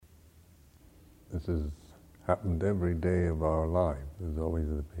This has happened every day of our life. There's always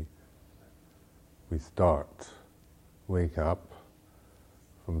we start, wake up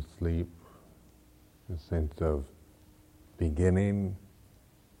from sleep, a sense of beginning,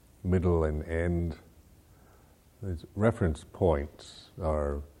 middle and end. These reference points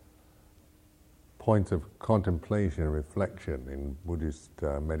are points of contemplation and reflection in Buddhist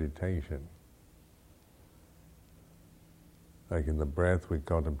meditation. Like in the breath, we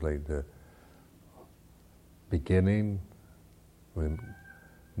contemplate the beginning, we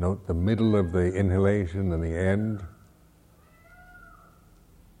note the middle of the inhalation and the end.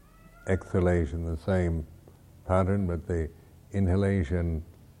 Exhalation, the same pattern, but the inhalation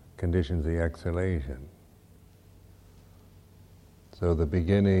conditions the exhalation. So the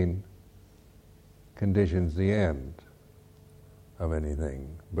beginning conditions the end of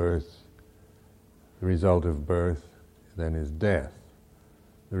anything. Birth, the result of birth then is death.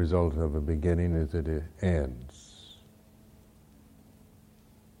 The result of a beginning is that it ends.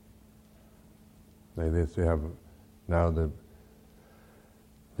 Like this, we have now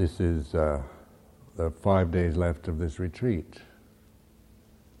this is the 5 days left of this retreat.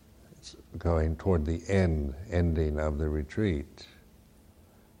 It's going toward the ending of the retreat.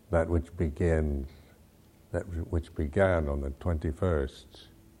 That which began on the 21st.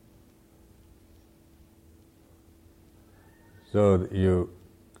 So you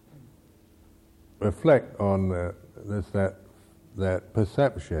reflect on that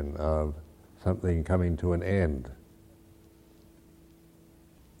perception of something coming to an end.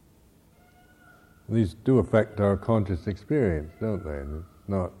 These do affect our conscious experience, don't they? And it's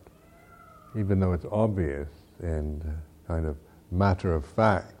not, even though it's obvious and kind of matter of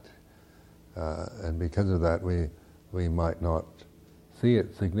fact, and because of that we might not see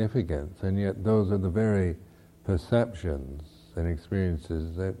its significance, and yet those are the very perceptions and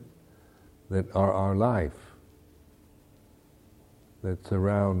experiences that are our life, that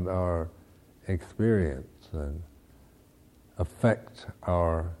surround our experience and affect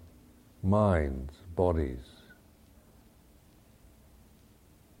our minds, bodies.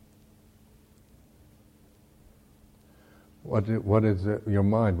 What is your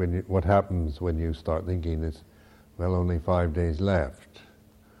mind what happens when you start thinking this? Well, only 5 days left.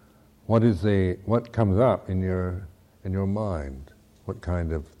 What comes up in your mind? What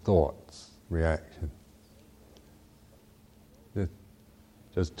kind of thoughts, reaction?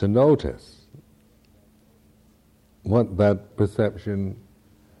 Just to notice what that perception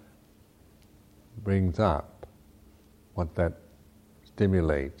brings up, what that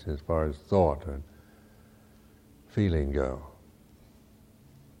stimulates as far as thought and feeling go.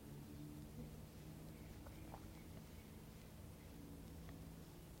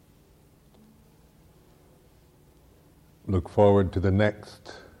 Look forward to the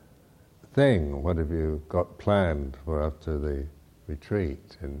next thing. What have you got planned for after the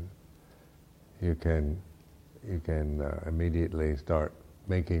retreat? And you can immediately start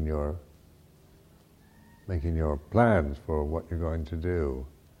making your plans for what you're going to do.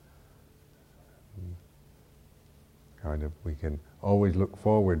 We can always look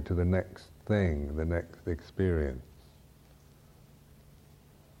forward to the next thing, the next experience.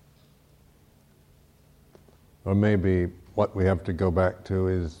 Or maybe what we have to go back to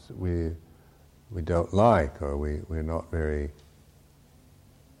is we don't like, or we're not very,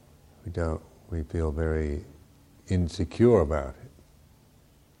 we feel very insecure about it,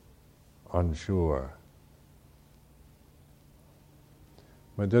 unsure.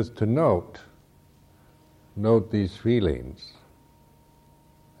 But just to note these feelings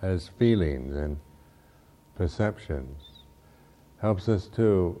as feelings and perceptions helps us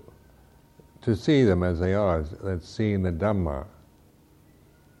to see them as they are. That's seeing the Dhamma,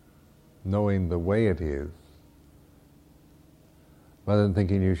 knowing the way it is, rather than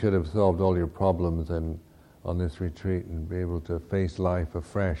thinking you should have solved all your problems and on this retreat and be able to face life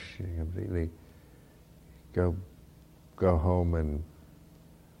afresh. You completely go home and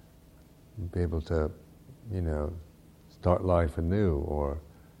be able to start life anew, or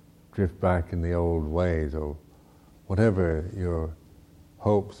drift back in the old ways, or whatever your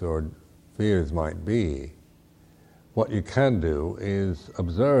hopes or fears might be. What you can do is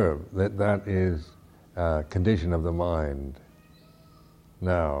observe that is a condition of the mind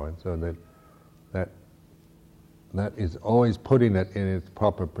now, and so that is always putting it in its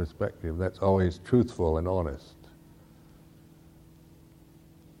proper perspective. That's always truthful and honest.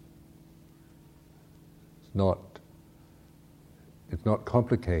 It's not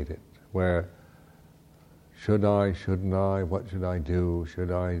complicated, where should I, shouldn't I, what should I do,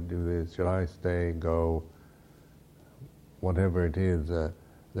 should I do this, should I stay, go, whatever it is,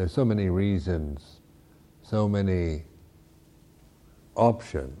 there's so many reasons, so many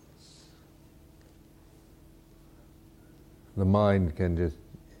options. The mind can just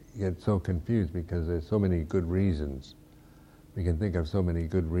get so confused because there's so many good reasons. We can think of so many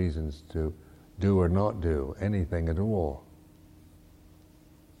good reasons to do or not do anything at all.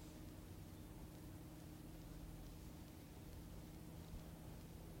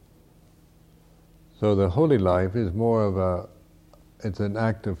 So the holy life is more of it's an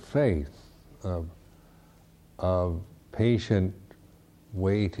act of faith, of patient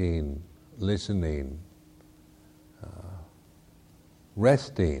waiting, listening,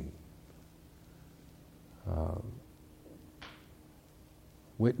 resting,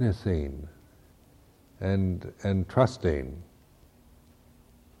 witnessing, and trusting.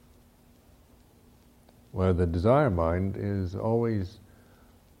 Where the desire mind is always,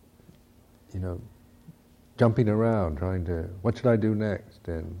 jumping around, trying to, what should I do next,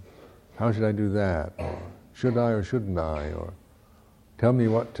 and how should I do that, or should I or shouldn't I, or tell me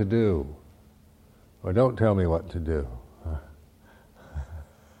what to do, or don't tell me what to do.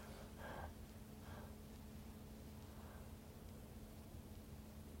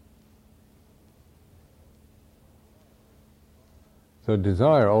 So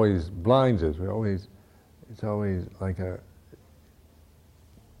desire always blinds us. It's always like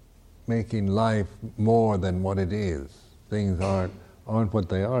making life more than what it is. Things aren't what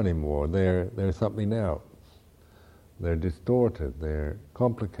they are anymore. They're something else. They're distorted. They're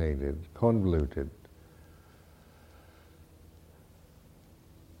complicated, convoluted.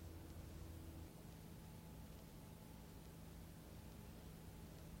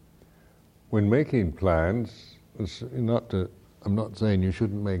 When making plans, I'm not saying you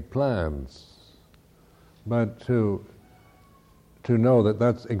shouldn't make plans, but to know that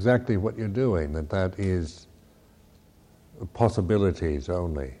that's exactly what you're doing, that is possibilities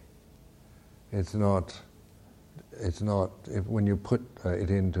only. It's not when you put it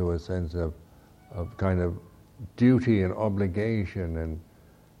into a sense of kind of duty and obligation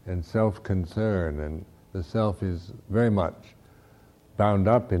and self-concern, and the self is very much bound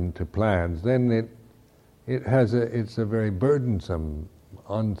up into plans, then it's a very burdensome,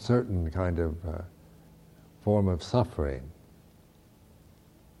 uncertain kind of form of suffering.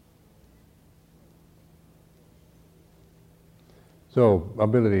 So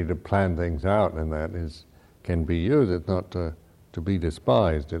ability to plan things out and that can be used. It's not to be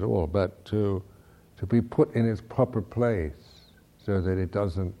despised at all, but to be put in its proper place so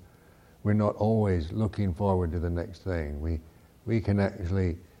that we're not always looking forward to the next thing. We can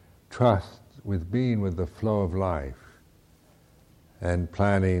actually trust with being with the flow of life, and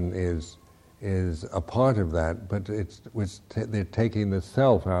planning is a part of that, but they're taking the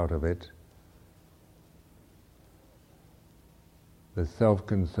self out of it. The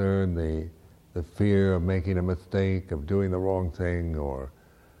self-concern, the fear of making a mistake, of doing the wrong thing, or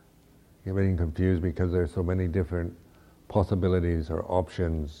getting confused because there's so many different possibilities or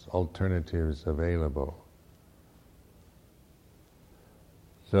options, alternatives available.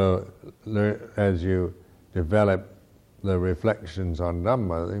 So as you develop the reflections on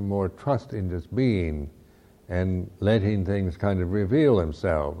Dhamma, the more trust in just being and letting things kind of reveal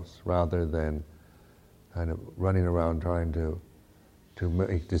themselves rather than kind of running around trying to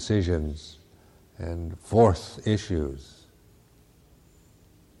make decisions and force issues.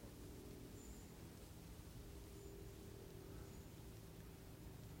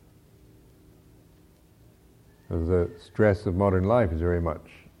 The stress of modern life is very much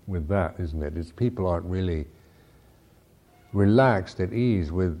with that, isn't it? It's people aren't really relaxed, at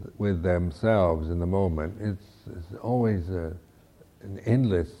ease with themselves in the moment. It's always an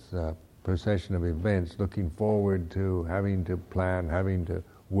endless procession of events, looking forward to, having to plan, having to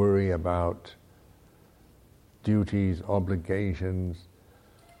worry about duties, obligations,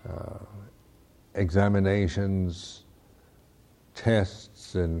 examinations,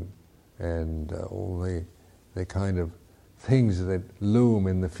 tests, and all the kind of things that loom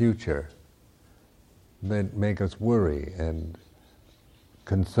in the future that make us worry and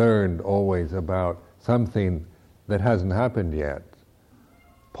concerned always about something that hasn't happened yet,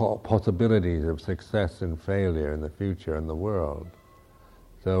 possibilities of success and failure in the future in the world.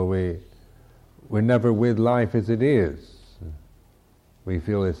 So we're never with life as it is. We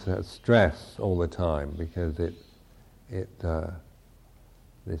feel this stress all the time because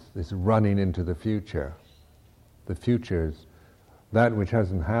this running into the future. The future is that which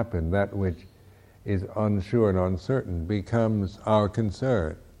hasn't happened, that which is unsure and uncertain becomes our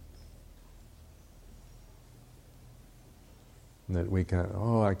concern. That we can't,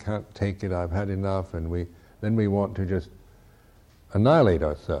 I can't take it, I've had enough, and then we want to just annihilate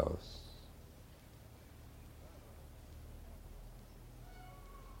ourselves.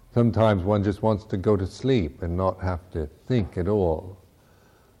 Sometimes one just wants to go to sleep and not have to think at all.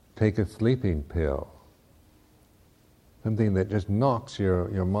 Take a sleeping pill. Something that just knocks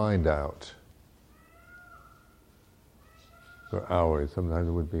your mind out for hours. Sometimes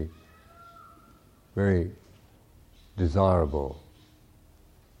it would be very desirable.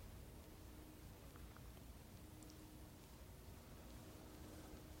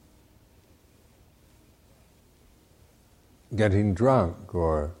 Getting drunk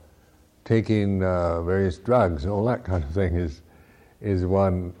or taking various drugs, all that kind of thing is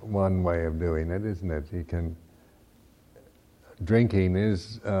one way of doing it, isn't it? You can. Drinking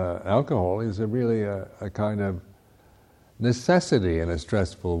is alcohol is really a kind of necessity in a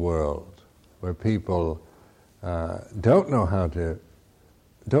stressful world where people don't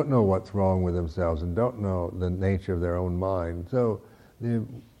know what's wrong with themselves and don't know the nature of their own mind. So the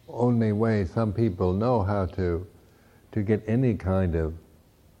only way some people know how to get any kind of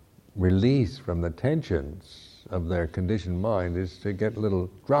release from the tensions of their conditioned mind is to get a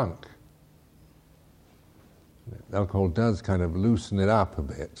little drunk. Alcohol does kind of loosen it up a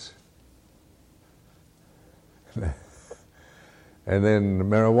bit. And then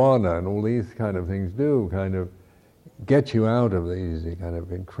marijuana and all these kind of things do kind of get you out of these kind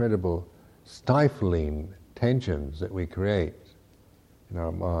of incredible stifling tensions that we create in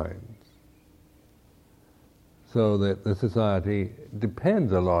our minds. So that the society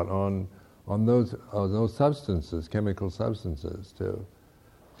depends a lot on those substances, chemical substances, to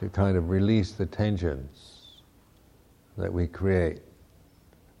kind of release the tensions that we create,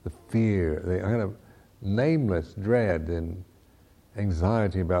 the fear, the kind of nameless dread and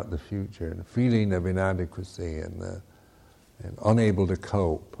anxiety about the future, and the feeling of inadequacy and unable to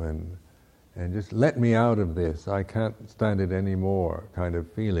cope, and just let me out of this, I can't stand it anymore kind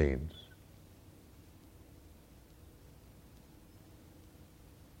of feelings.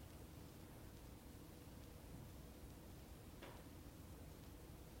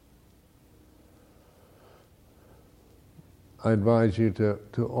 I advise you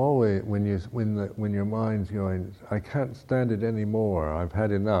to always, when your mind's going, I can't stand it anymore, I've had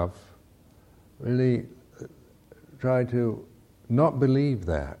enough, really try to not believe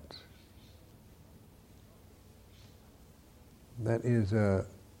that.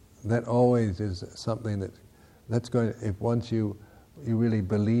 That always is something that's going. If once you really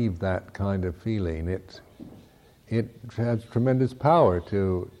believe that kind of feeling, it has tremendous power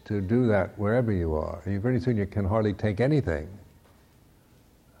to do that wherever you are. Very soon you can hardly take anything.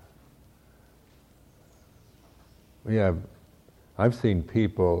 I've seen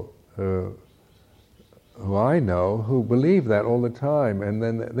people who I know who believe that all the time, and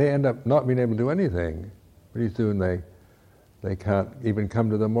then they end up not being able to do anything. Pretty soon they can't even come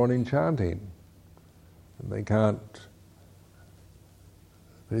to the morning chanting. And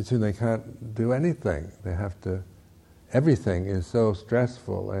pretty soon they can't do anything. They have to. Everything is so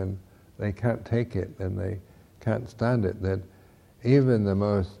stressful, and they can't take it, and they can't stand it, that even the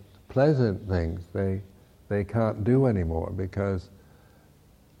most pleasant things they can't do anymore, because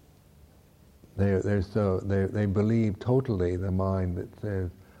they believe totally the mind that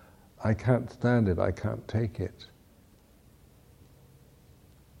says, I can't stand it, I can't take it.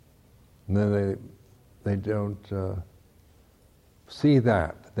 And then they don't see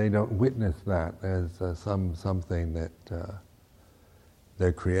that. They don't witness that as something that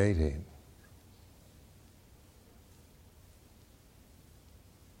they're creating.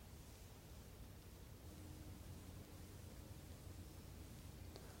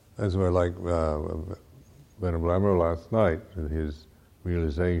 That's where, like Venerable Amaro last night, his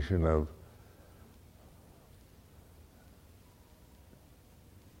realization of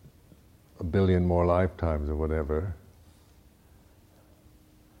a billion more lifetimes or whatever.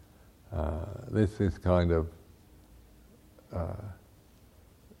 This kind of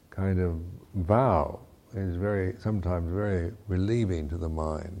vow is sometimes very relieving to the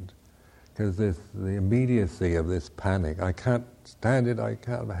mind, because the immediacy of this panic, I can't stand it,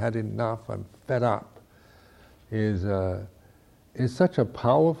 I've had enough, I'm fed up, is such a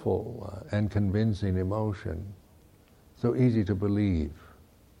powerful and convincing emotion, so easy to believe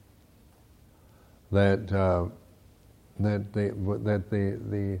that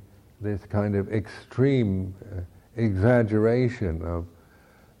this kind of extreme exaggeration of,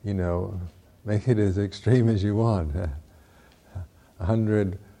 make it as extreme as you want,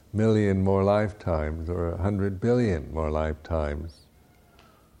 100 million more lifetimes or 100 billion more lifetimes,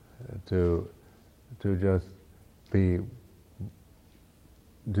 to just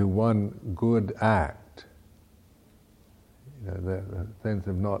do one good act, The sense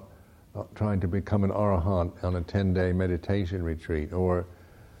of not trying to become an arahant on a 10-day meditation retreat, or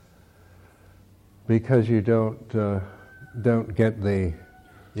because you don't get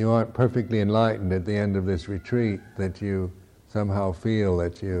you aren't perfectly enlightened at the end of this retreat, that you somehow feel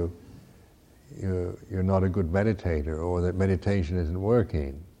that you're not a good meditator, or that meditation isn't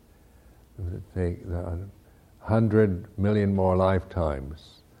working. It would take 100 million more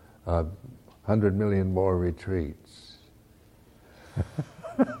lifetimes, 100 million more retreats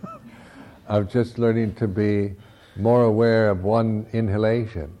of just learning to be more aware of one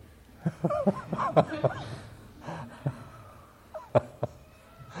inhalation.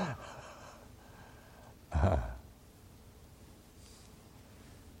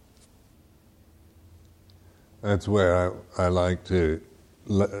 That's where I like to.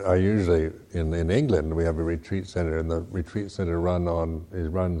 I usually in England we have a retreat center, and the retreat center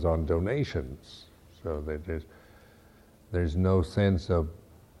runs on donations, so that there's no sense of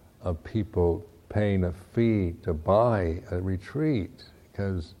people paying a fee to buy a retreat,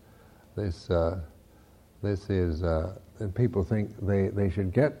 because this is and people think they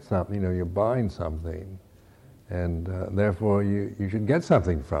should get something. You're buying something, and therefore you should get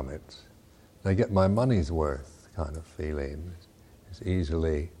something from it. I get my money's worth kind of feeling. It's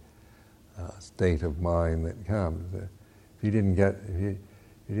easily a state of mind that comes. If you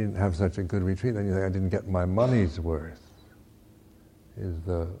didn't have such a good retreat, then you say, I didn't get my money's worth. Is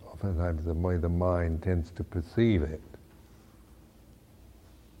oftentimes the way the mind tends to perceive it.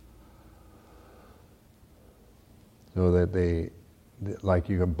 So that like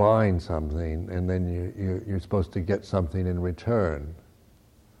you're buying something, and then you're supposed to get something in return.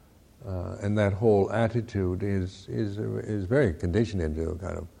 And that whole attitude is very conditioned into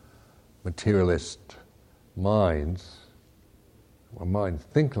kind of materialist minds. Our minds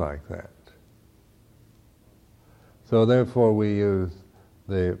think like that. So therefore we use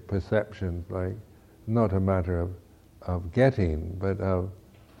the perceptions like not a matter of getting, but of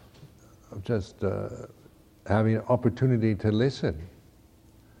just having an opportunity to listen.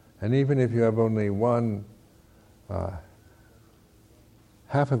 And even if you have only one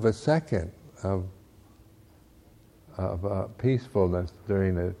half of a second of peacefulness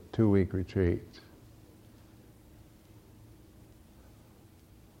during a 2-week retreat,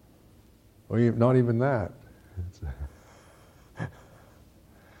 or not even that,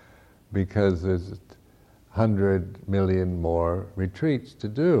 because there's 100 million more retreats to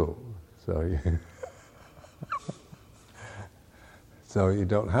do. So you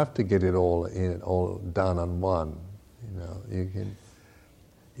don't have to get it all done on one.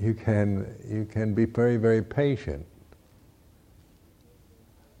 You can be very, very patient.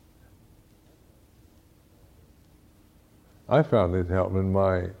 I found this helped in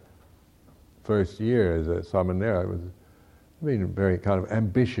my first year as a samanera. I was a very kind of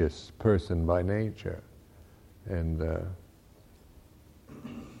ambitious person by nature, and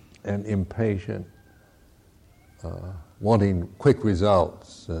impatient, wanting quick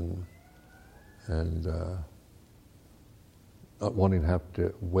results, and not wanting to have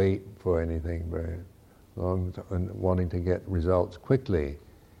to wait for anything very long, and wanting to get results quickly.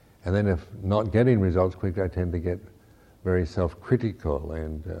 And then if not getting results quickly, I tend to get very self-critical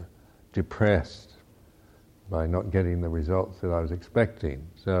and depressed by not getting the results that I was expecting.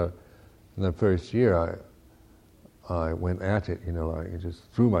 So in the first year I went at it, I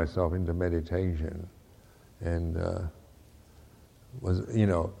just threw myself into meditation, and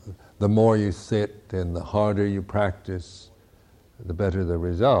the more you sit and the harder you practice, the better the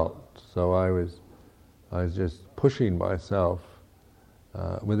result. So I was just pushing myself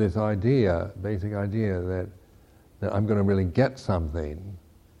with this basic idea that I'm going to really get something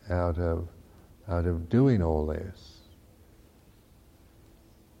out of doing all this.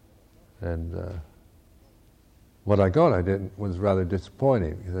 And what I got, was rather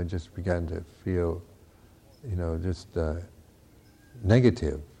disappointing, because I just began to feel, just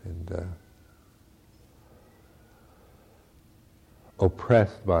negative and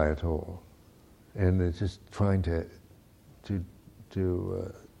oppressed by it all, and it's just trying to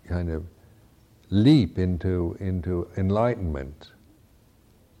kind of leap into enlightenment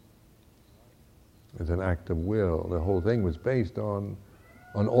as an act of will. The whole thing was based on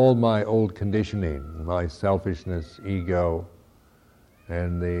all my old conditioning, my selfishness, ego,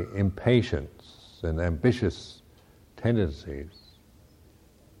 and the impatience and ambitious tendencies.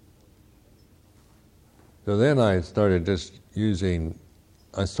 So then I started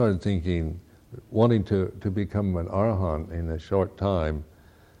thinking, wanting to become an arahant in a short time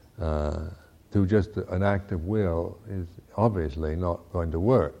through just an act of will is obviously not going to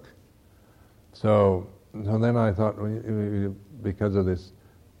work. So So then I thought, because of this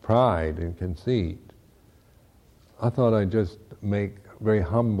pride and conceit, I thought I'd just make very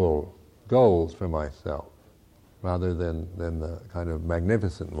humble goals for myself, rather than the kind of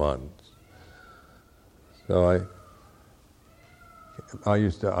magnificent ones. So I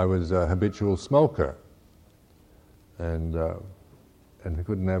was a habitual smoker, and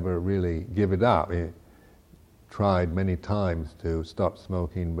could never really give it up. I tried many times to stop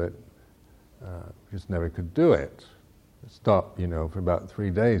smoking, but just never could do it. Stop, for about 3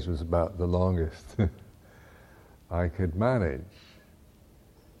 days was about the longest I could manage.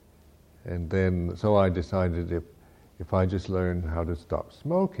 And then, so I decided if I just learned how to stop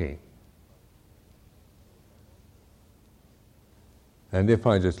smoking, and if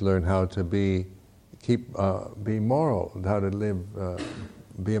I just learned how to be moral, how to live,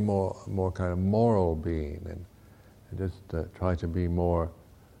 be a more kind of moral being, and just try to be more,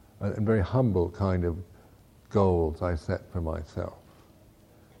 and very humble kind of goals I set for myself.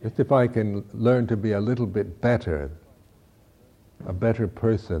 Just if I can learn to be a little bit better, a better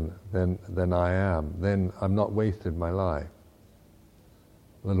person than I am, then I'm not wasted my life.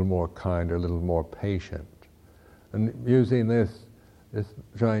 A little more kind, or a little more patient. And using this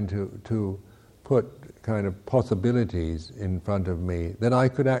trying to put kind of possibilities in front of me that I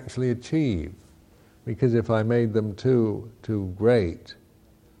could actually achieve. Because if I made them too great,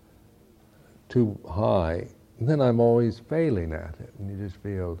 too high, then I'm always failing at it, and you just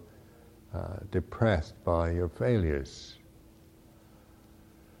feel depressed by your failures.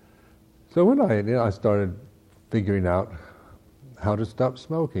 So when I started figuring out how to stop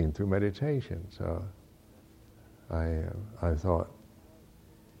smoking through meditation, so I thought,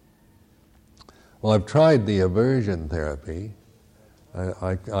 well, I've tried the aversion therapy.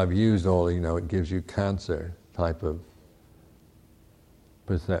 I've used all, it gives you cancer type of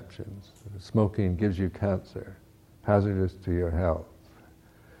perceptions. Smoking gives you cancer, hazardous to your health.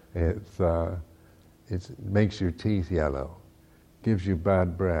 It makes your teeth yellow, gives you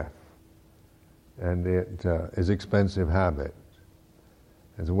bad breath, and it is expensive habit.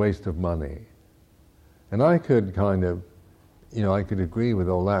 It's a waste of money. And I could kind of, I could agree with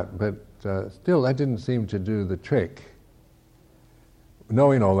all that, but still that didn't seem to do the trick.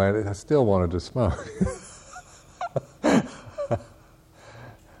 Knowing all that, I still wanted to smoke.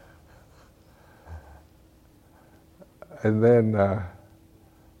 And then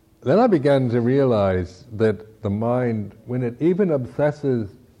I began to realize that the mind, when it even obsesses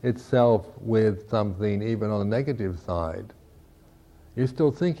itself with something, even on the negative side, you're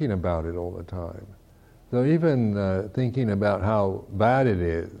still thinking about it all the time. So even thinking about how bad it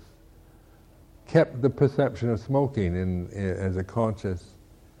is kept the perception of smoking as a conscious,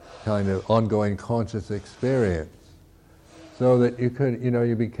 kind of ongoing conscious experience. So that you could,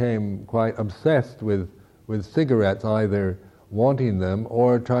 you became quite obsessed with cigarettes, either wanting them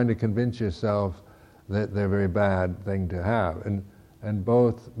or trying to convince yourself that they're a very bad thing to have.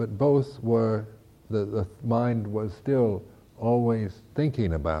 But both were, the mind was still always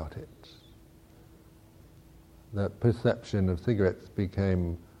thinking about it. That perception of cigarettes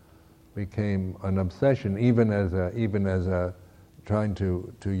became an obsession, even as a trying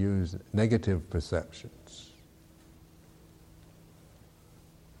to use negative perceptions.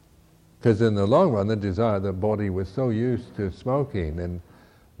 Because in the long run, the body was so used to smoking, and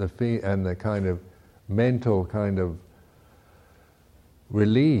the kind of mental kind of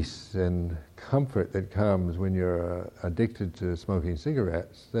release and comfort that comes when you're addicted to smoking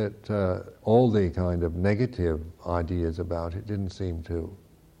cigarettes, that all the kind of negative ideas about it didn't seem to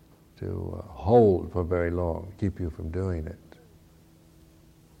hold for very long, keep you from doing it.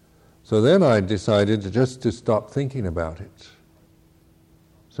 So then I decided to stop thinking about it.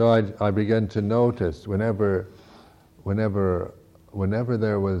 So I began to notice whenever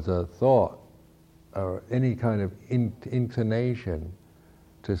there was a thought or any kind of inclination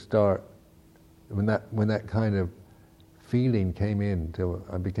to start, when that kind of feeling came in, till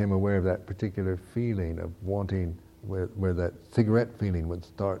I became aware of that particular feeling of wanting, where that cigarette feeling would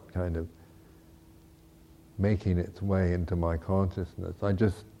start kind of making its way into my consciousness, I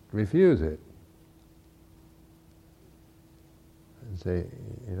just refuse it. And say,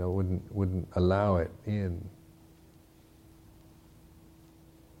 wouldn't allow it in.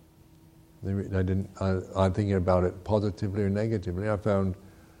 I'm thinking about it positively or negatively. I found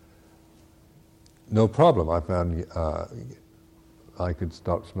no problem. I found I could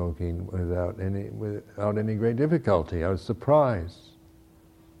stop smoking without any great difficulty. I was surprised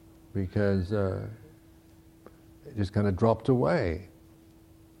because it just kind of dropped away.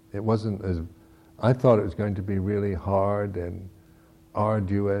 It wasn't as I thought it was going to be really hard and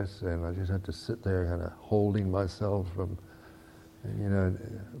arduous, and I just had to sit there kind of holding myself from,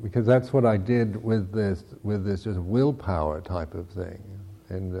 because that's what I did with this just willpower type of thing.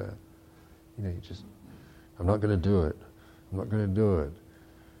 And, I'm not going to do it. I'm not going to do it.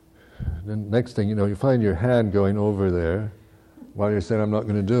 Then next thing you know, you find your hand going over there while you're saying, I'm not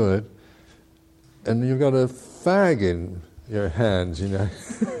going to do it. And you've got a fag in your hands,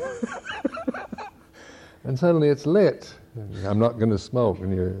 And suddenly it's lit. I'm not going to smoke.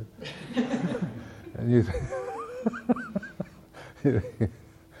 And you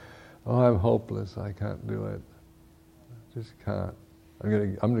oh, I'm hopeless. I can't do it. I just can't. I'm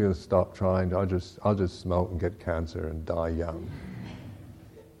going to stop trying. I'll just smoke and get cancer and die young.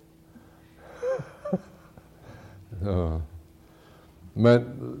 But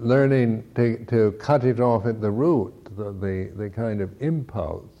learning to cut it off at the root, the kind of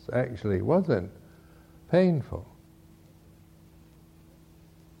impulse, actually wasn't painful.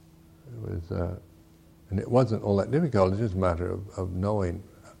 It was, and it wasn't all that difficult. It's just a matter of knowing,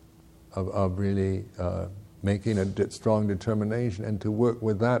 of really making a strong determination, and to work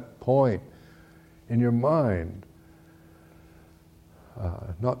with that point in your mind.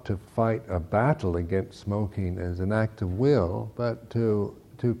 Not to fight a battle against smoking as an act of will, but to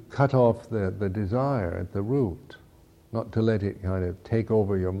cut off the desire at the root, not to let it kind of take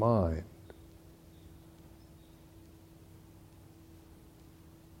over your mind.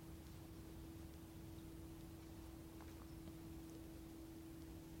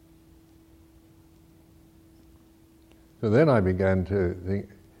 So then I began to think,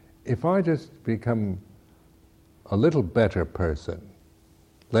 if I just become a little better person,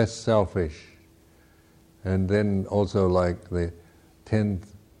 less selfish, and then also like the 10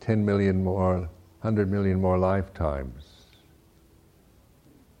 million more, 100 million more lifetimes.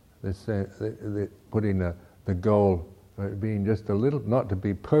 Putting the goal being just a little, not to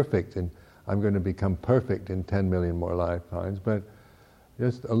be perfect, and I'm going to become perfect in 10 million more lifetimes, but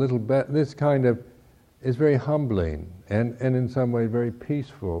just a little bit. This kind of is very humbling and in some way very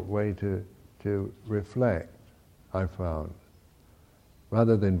peaceful way to reflect, I found.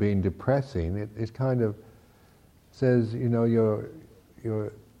 Rather than being depressing, it kind of says,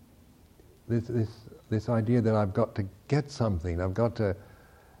 this idea that I've got to get something, I've got to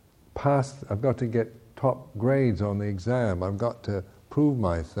pass, I've got to get top grades on the exam, I've got to prove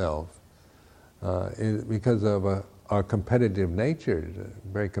myself, because of our competitive nature, a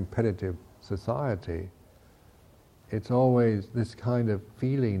very competitive society. It's always this kind of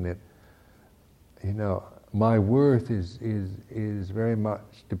feeling that, my worth is very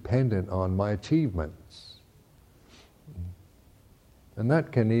much dependent on my achievements. And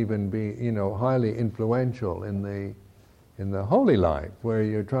that can even be, highly influential in the holy life, where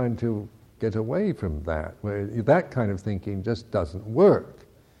you're trying to get away from that, where that kind of thinking just doesn't work.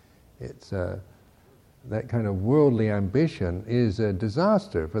 It's that kind of worldly ambition is a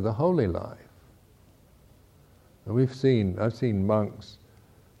disaster for the holy life. I've seen monks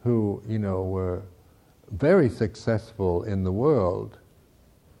who, were very successful in the world,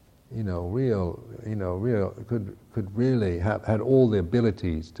 could really had all the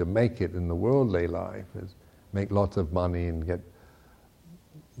abilities to make it in the worldly life, make lots of money and get,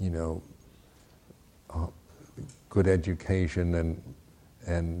 good education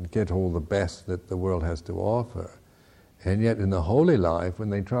and get all the best that the world has to offer. And yet in the holy life, when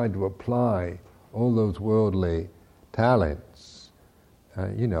they tried to apply all those worldly talents,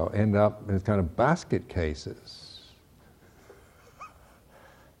 end up in kind of basket cases.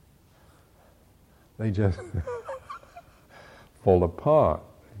 They just fall apart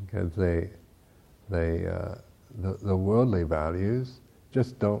because the worldly values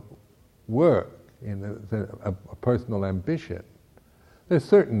just don't work in a personal ambition. There's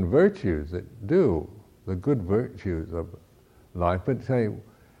certain virtues that do, the good virtues of life, but say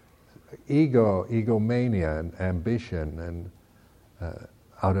egomania and ambition, and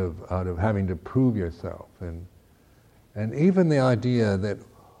out of having to prove yourself, and even the idea that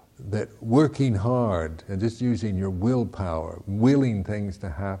working hard and just using your willpower, willing things to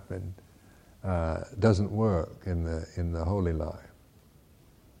happen, doesn't work in the holy life.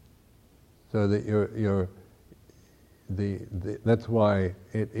 So that that's why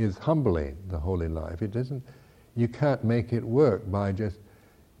it is humbling, the holy life. You can't make it work by just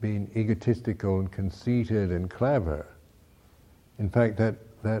being egotistical and conceited and clever. In fact,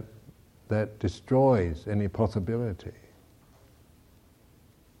 that destroys any possibility.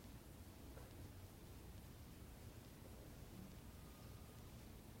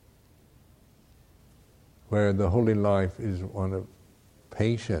 Where the holy life is one of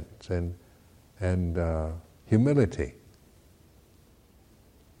patience and humility.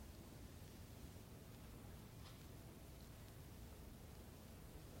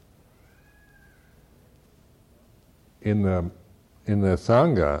 in the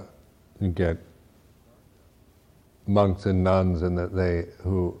Sangha, you get monks and nuns and that they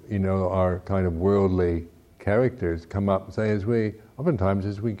who are kind of worldly characters come up and say, oftentimes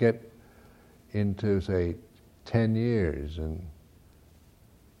as we get into say 10 years and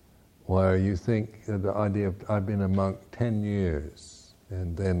where you think the idea of I've been a monk 10 years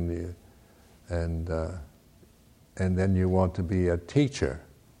and then you want to be a teacher,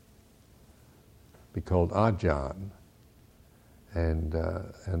 be called Ajahn, and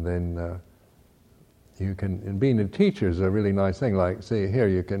then you can, and being a teacher is a really nice thing. Like, say,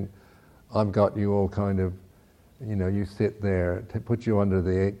 here I've got you all kind of, you sit there, put you under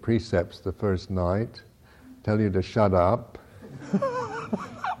the 8 precepts the first night, tell you to shut up,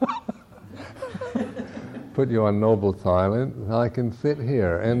 put you on noble silence, and I can sit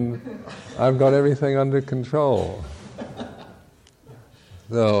here, and I've got everything under control.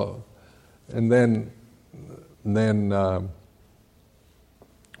 So, and then when the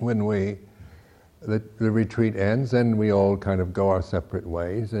retreat ends, then we all kind of go our separate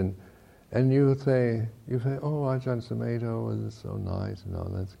ways, and you say, oh, Ajahn Sumedho was so nice,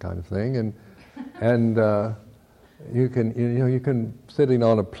 that kind of thing, and you can sitting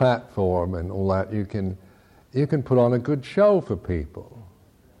on a platform and all that, you can put on a good show for people.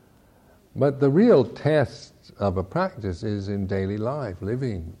 But the real test of a practice is in daily life,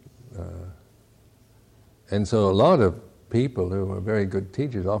 living. And so a lot of people who are very good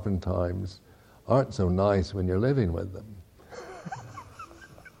teachers oftentimes aren't so nice when you're living with them.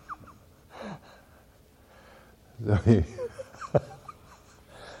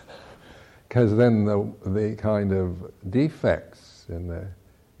 Because then the kind of defects in the,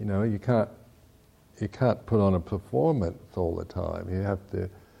 you can't put on a performance all the time. You have to.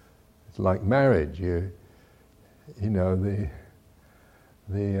 It's like marriage. The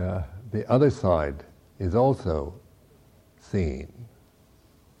other side is also seen.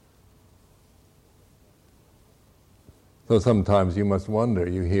 So sometimes you must wonder.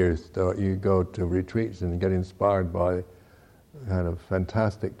 You go to retreats and get inspired by kind of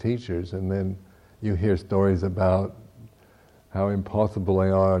fantastic teachers, and then you hear stories about how impossible they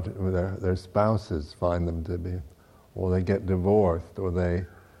are. Their spouses find them to be, or they get divorced, or they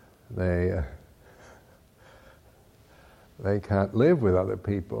can't live with other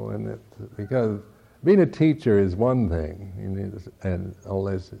people, and it's because being a teacher is one thing, and all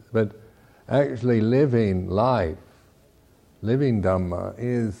this, but actually living life, living Dhamma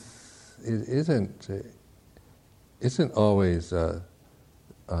isn't always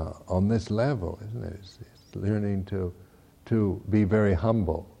on this level, isn't it? It's learning to be very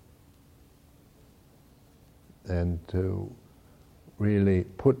humble and to really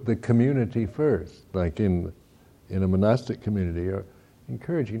put the community first. Like in a monastic community, you're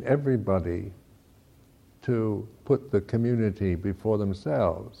encouraging everybody to put the community before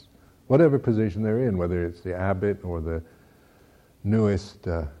themselves, whatever position they're in, whether it's the abbot or the newest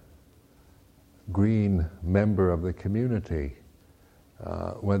green member of the community,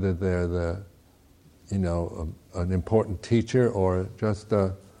 whether they're an important teacher or just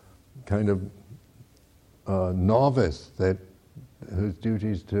a kind of novice whose duty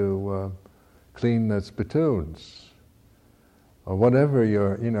is to clean the spittoons, or whatever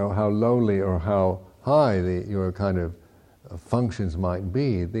how lowly or how high your kind of functions might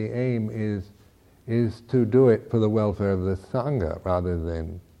be. The aim is to do it for the welfare of the Sangha rather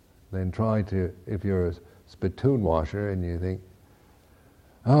than try to, if you're a spittoon washer and you think,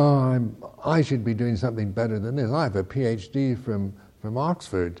 I should be doing something better than this. I have a PhD from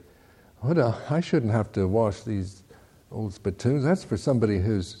Oxford. I shouldn't have to wash these old spittoons. That's for somebody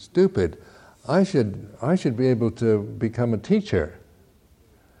who's stupid. I should be able to become a teacher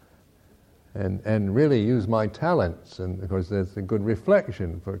and really use my talents. And of course, that's a good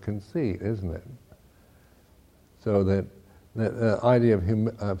reflection for conceit, isn't it? So that the idea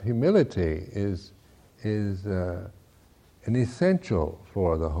of humility is an essential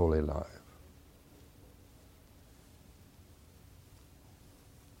for the holy life.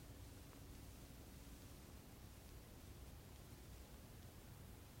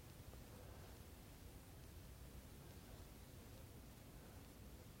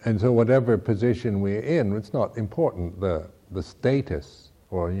 And so whatever position we're in, it's not important, the status,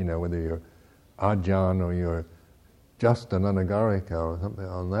 or whether you're Ajahn or you're just an Anagarika or something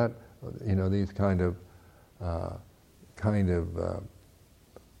on that, these kind of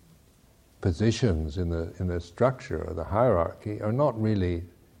positions in the structure or the hierarchy are not really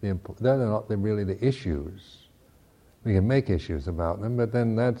really the issues. We can make issues about them, but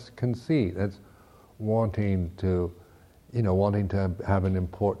then that's conceit. That's wanting to have an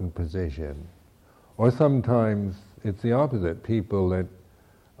important position. Or sometimes it's the opposite. People that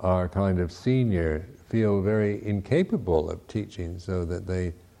are kind of senior feel very incapable of teaching, so that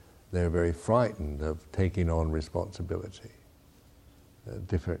they're very frightened of taking on responsibility.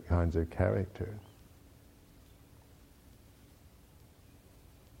 Different kinds of characters.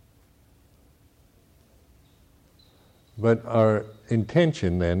 But our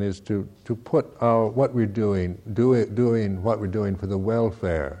intention then is to put what we're doing what we're doing for the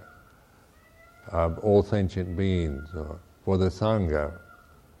welfare of all sentient beings, or for the Sangha,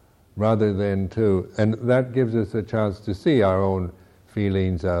 rather than and that gives us a chance to see our own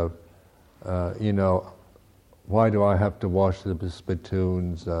feelings of, why do I have to wash the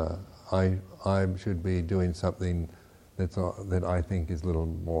spittoons? I should be doing something that I think is a little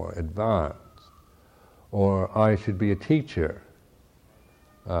more advanced. Or I should be a teacher.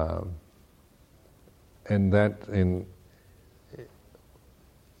 And that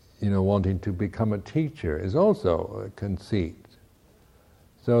wanting to become a teacher is also a conceit.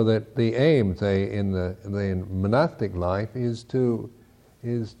 So that the aim, say, in the monastic life is to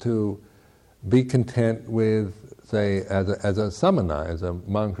be content with, say, as a samana, as a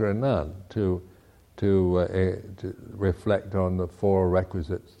monk or a nun, to reflect on the four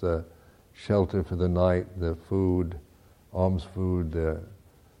requisites: the shelter for the night, the food, alms food, the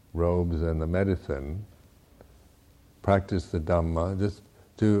robes, and the medicine. Practice the Dhamma, just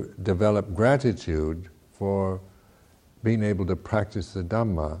to develop gratitude for being able to practice the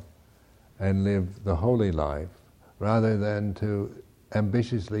Dhamma and live the holy life, rather than to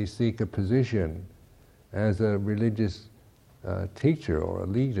ambitiously seek a position as a religious teacher or a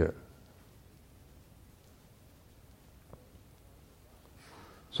leader.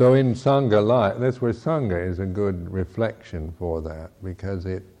 So in Sangha life, that's where Sangha is a good reflection for that, because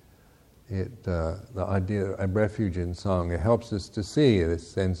the idea of refuge in Sangha helps us to see this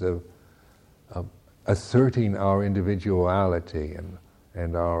sense of asserting our individuality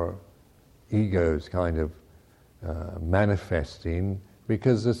and our egos kind of manifesting,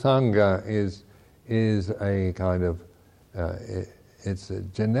 because the Sangha is a kind of it's a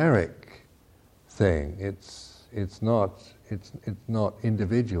generic thing. It's not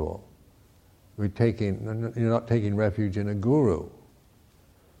individual. You're not taking refuge in a guru,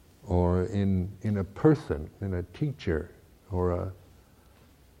 or in a person, in a teacher, or a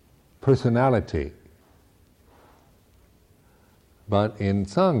personality, but in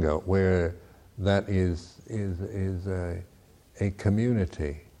Sangha, where that is a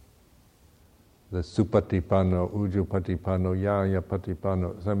community. The supatipanno, ujupatipanno, yaya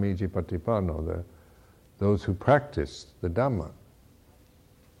patipanno, samiji patipanno, those who practice the Dhamma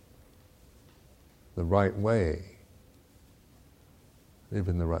the right way, live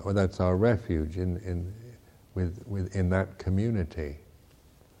in the right way. That's our refuge in that community.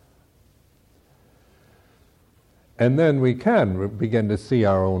 And then we can begin to see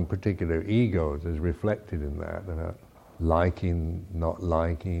our own particular egos as reflected in that, liking, not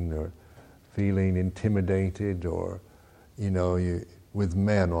liking, or feeling intimidated, or, with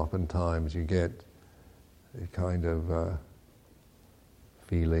men oftentimes you get kind of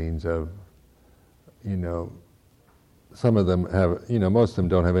feelings of, some of them have, most of them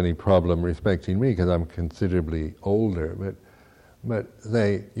don't have any problem respecting me because I'm considerably older, but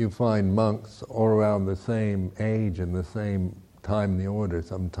you find monks all around the same age and the same time in the order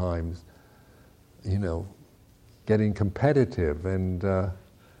sometimes, getting competitive and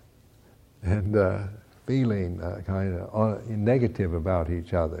feeling kind of negative about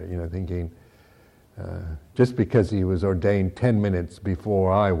each other, thinking, just because he was ordained 10 minutes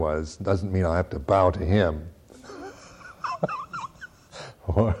before I was doesn't mean I have to bow to him.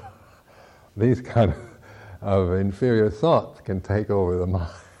 Or these kind of inferior thoughts can take over the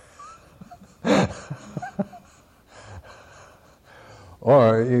mind.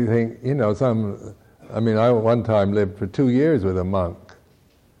 Or you think, I one time lived for 2 years with a monk.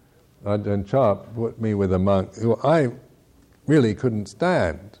 Ajahn Chah put me with a monk who I really couldn't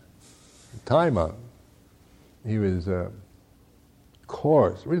stand, a Thai monk. He was a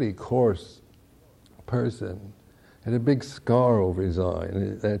really coarse person. Had a big scar over his eye.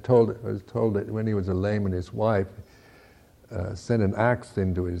 And I was told that when he was a layman, his wife sent an axe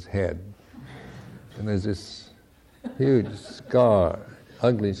into his head. And there's this huge scar,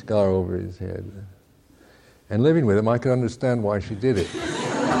 ugly scar over his head. And living with him, I could understand why she did it.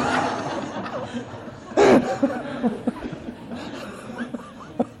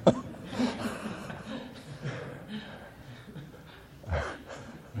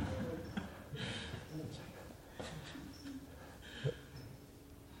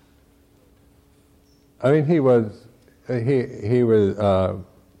 he was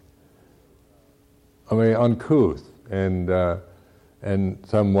very uncouth, and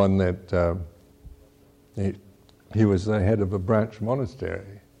someone that he was the head of a branch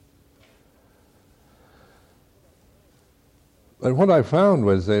monastery. But what I found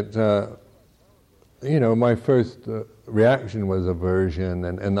was that, my first reaction was aversion,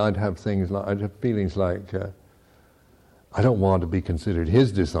 and I'd have feelings like, I don't want to be considered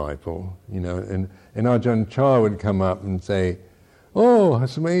his disciple, and Ajahn Chah would come up and say, "Oh,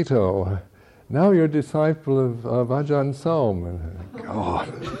 Hasmeto, now you're a disciple of Ajahn Som." And God.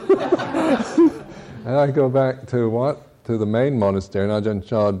 And I go back to the main monastery, and Ajahn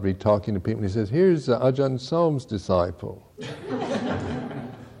Chah would be talking to people, and he says, "Here's Ajahn Som's disciple."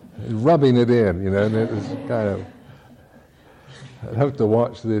 Rubbing it in, and it was kind of, I'd have to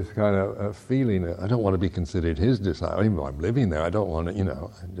watch this kind of feeling. I don't want to be considered his disciple, even though I'm living there. I don't want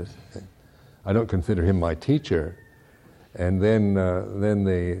to, I don't consider him my teacher. And then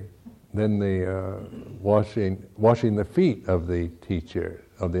the washing the feet of the teacher,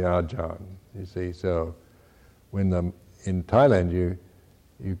 of the Ajahn. You see, so when in Thailand you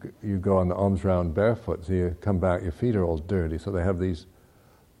go on the alms round barefoot, so you come back, your feet are all dirty. So they have these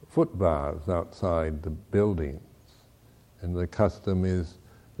foot baths outside the buildings. And the custom is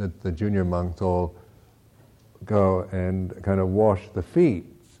that the junior monks all go and kind of wash the feet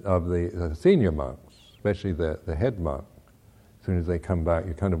of the senior monks, especially the head monk. As soon as they come back,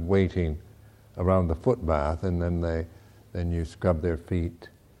 you're kind of waiting around the foot bath, and then you scrub their feet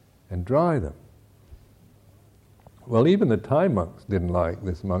and dry them. Well, even the Thai monks didn't like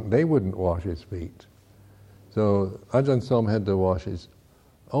this monk. They wouldn't wash his feet. So Ajahn Som had to wash his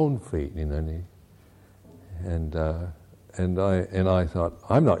own feet, and I thought,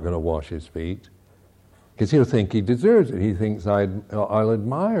 I'm not going to wash his feet, because he'll think he deserves it. He thinks I'll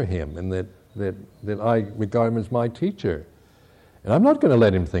admire him, and that I regard him as my teacher. And I'm not going to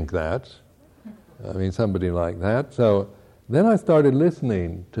let him think that. Somebody like that. So then I started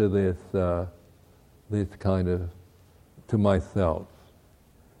listening to this kind of, to myself.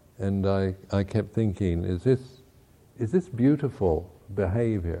 And I kept thinking, is this beautiful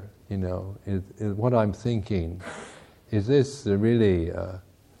behavior? Is what I'm thinking, is this really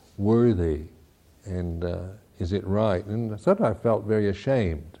worthy, and is it right? And suddenly I felt very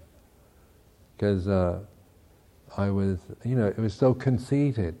ashamed, because I was, it was so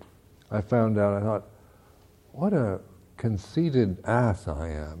conceited. I found out, I thought, what a conceited ass I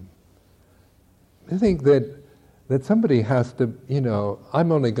am. I think that somebody has to,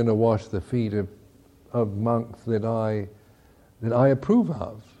 I'm only going to wash the feet of monks that I approve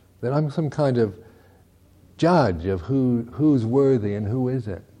of, that I'm some kind of judge of who's worthy and who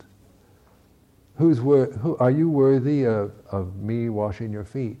isn't. Are you worthy of me washing your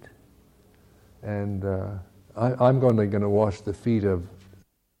feet? And I'm only going to wash the feet of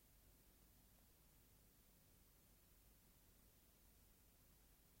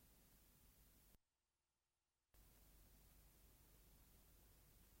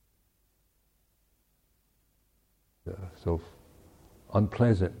so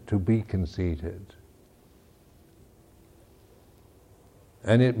unpleasant to be conceited.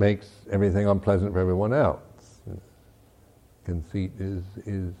 And it makes everything unpleasant for everyone else. Conceit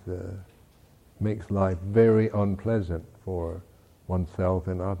makes life very unpleasant for oneself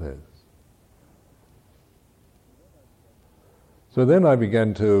and others. So then I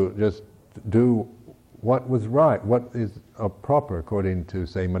began to just do what was right, what is proper according to,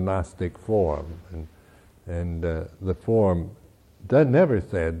 say, monastic form. And the form never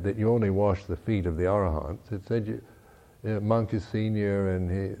said that you only wash the feet of the arahants. It said monk is senior, and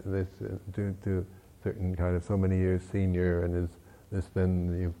do certain kind of so many years senior, and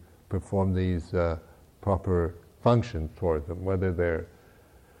then you perform these proper functions towards them, whether they're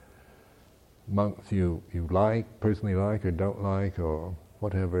monks you personally like, or don't like, or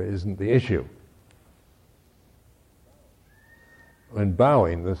whatever, isn't the issue. And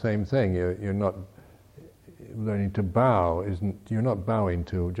bowing, the same thing. You're not learning to bow. You're not bowing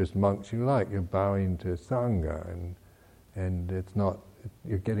to just monks you like. You're bowing to Sangha, and it's not.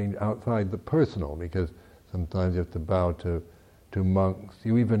 You're getting outside the personal, because sometimes you have to bow to monks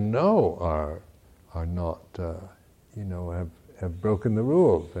you even know are not, have broken the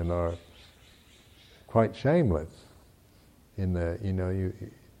rules and are quite shameless.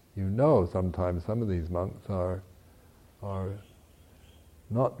 Sometimes some of these monks are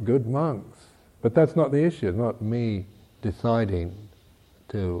not good monks. But that's not the issue. It's not me deciding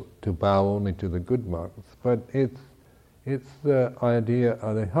to bow only to the good monks, but it's the idea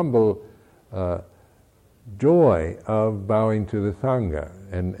of the humble joy of bowing to the Sangha,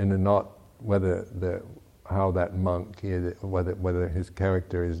 and not whether how that monk is, whether his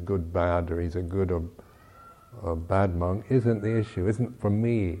character is good, bad, or he's a good or bad monk, isn't the issue. Isn't for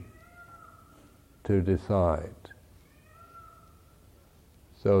me to decide.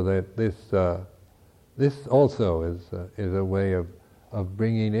 So that this also is a way of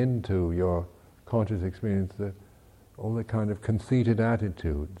bringing into your conscious experience all the kind of conceited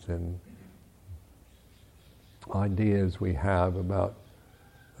attitudes and ideas we have about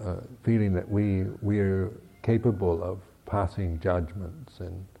feeling that we are capable of passing judgments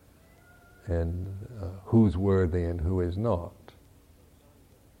and who's worthy and who is not.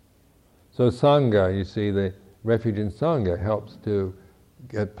 So Sangha, you see, the refuge in Sangha helps to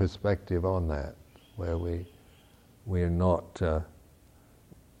get perspective on that, where we're not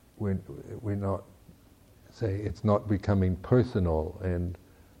say it's not becoming personal and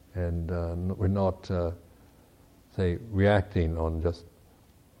we're not say reacting on just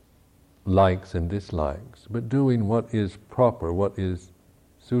likes and dislikes, but doing what is proper, what is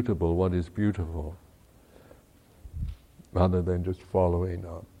suitable, what is beautiful, rather than just following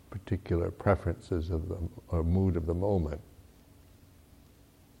particular preferences of the or mood of the moment.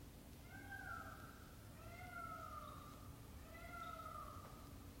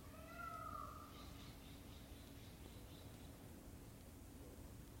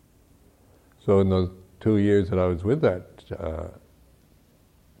 So in those 2 years that I was with that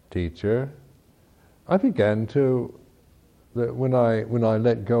teacher, I began to, when I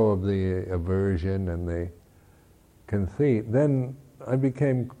let go of the aversion and the conceit, then I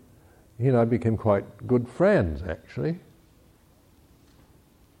became quite good friends, actually.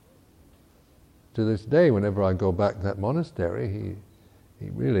 To this day, whenever I go back to that monastery, he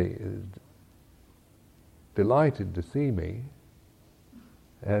really is delighted to see me,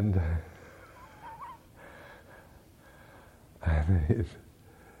 and it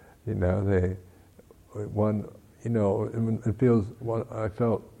feels. I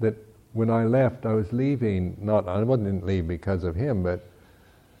felt that when I left, I was leaving. I didn't leave because of him, but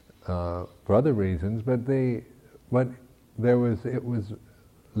for other reasons. But there was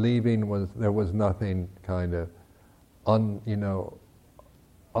nothing kind of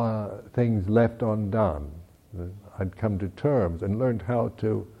things left undone. I'd come to terms and learned how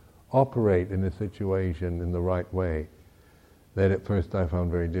to operate in a situation in the right way that at first I found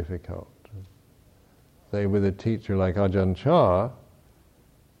very difficult. Say with a teacher like Ajahn Chah,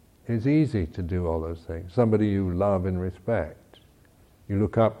 it's easy to do all those things. Somebody you love and respect, you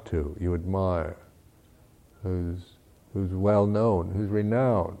look up to, you admire, who's well known, who's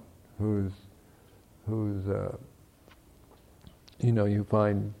renowned, who's you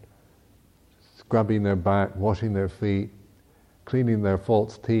find scrubbing their back, washing their feet, cleaning their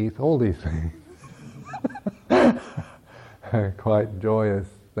false teeth, all these things. Quite joyous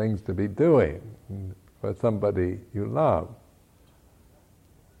things to be doing for somebody you love.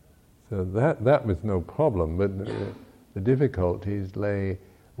 So that was no problem, but the difficulties lay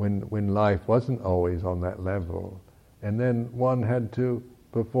when life wasn't always on that level, and then one had to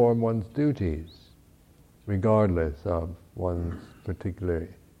perform one's duties regardless of one's particular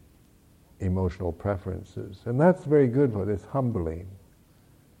emotional preferences. And that's very good for this humbling,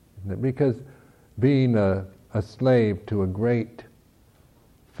 isn't it? Because being a slave to a great,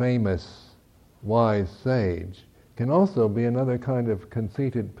 famous, wise sage can also be another kind of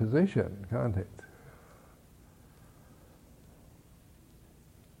conceited position, can't it?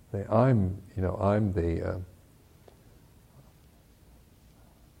 Say, I'm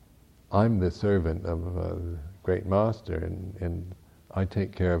the servant of a great master, and I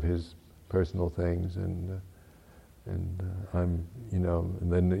take care of his personal things, and I'm,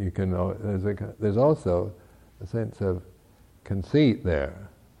 and then you can. There's also a sense of conceit there.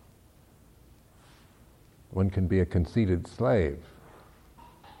 One can be a conceited slave.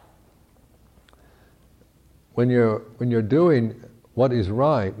 When you're doing what is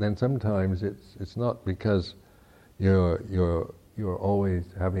right, then sometimes it's not because you're always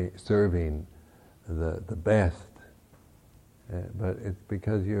serving the best, but it's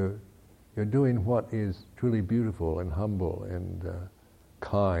because you're doing what is truly beautiful and humble and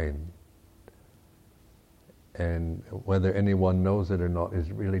kind. And whether anyone knows it or not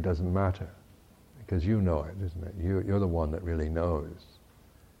really doesn't matter, because you know it, isn't it? You're the one that really knows.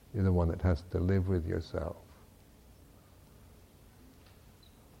 You're the one that has to live with yourself.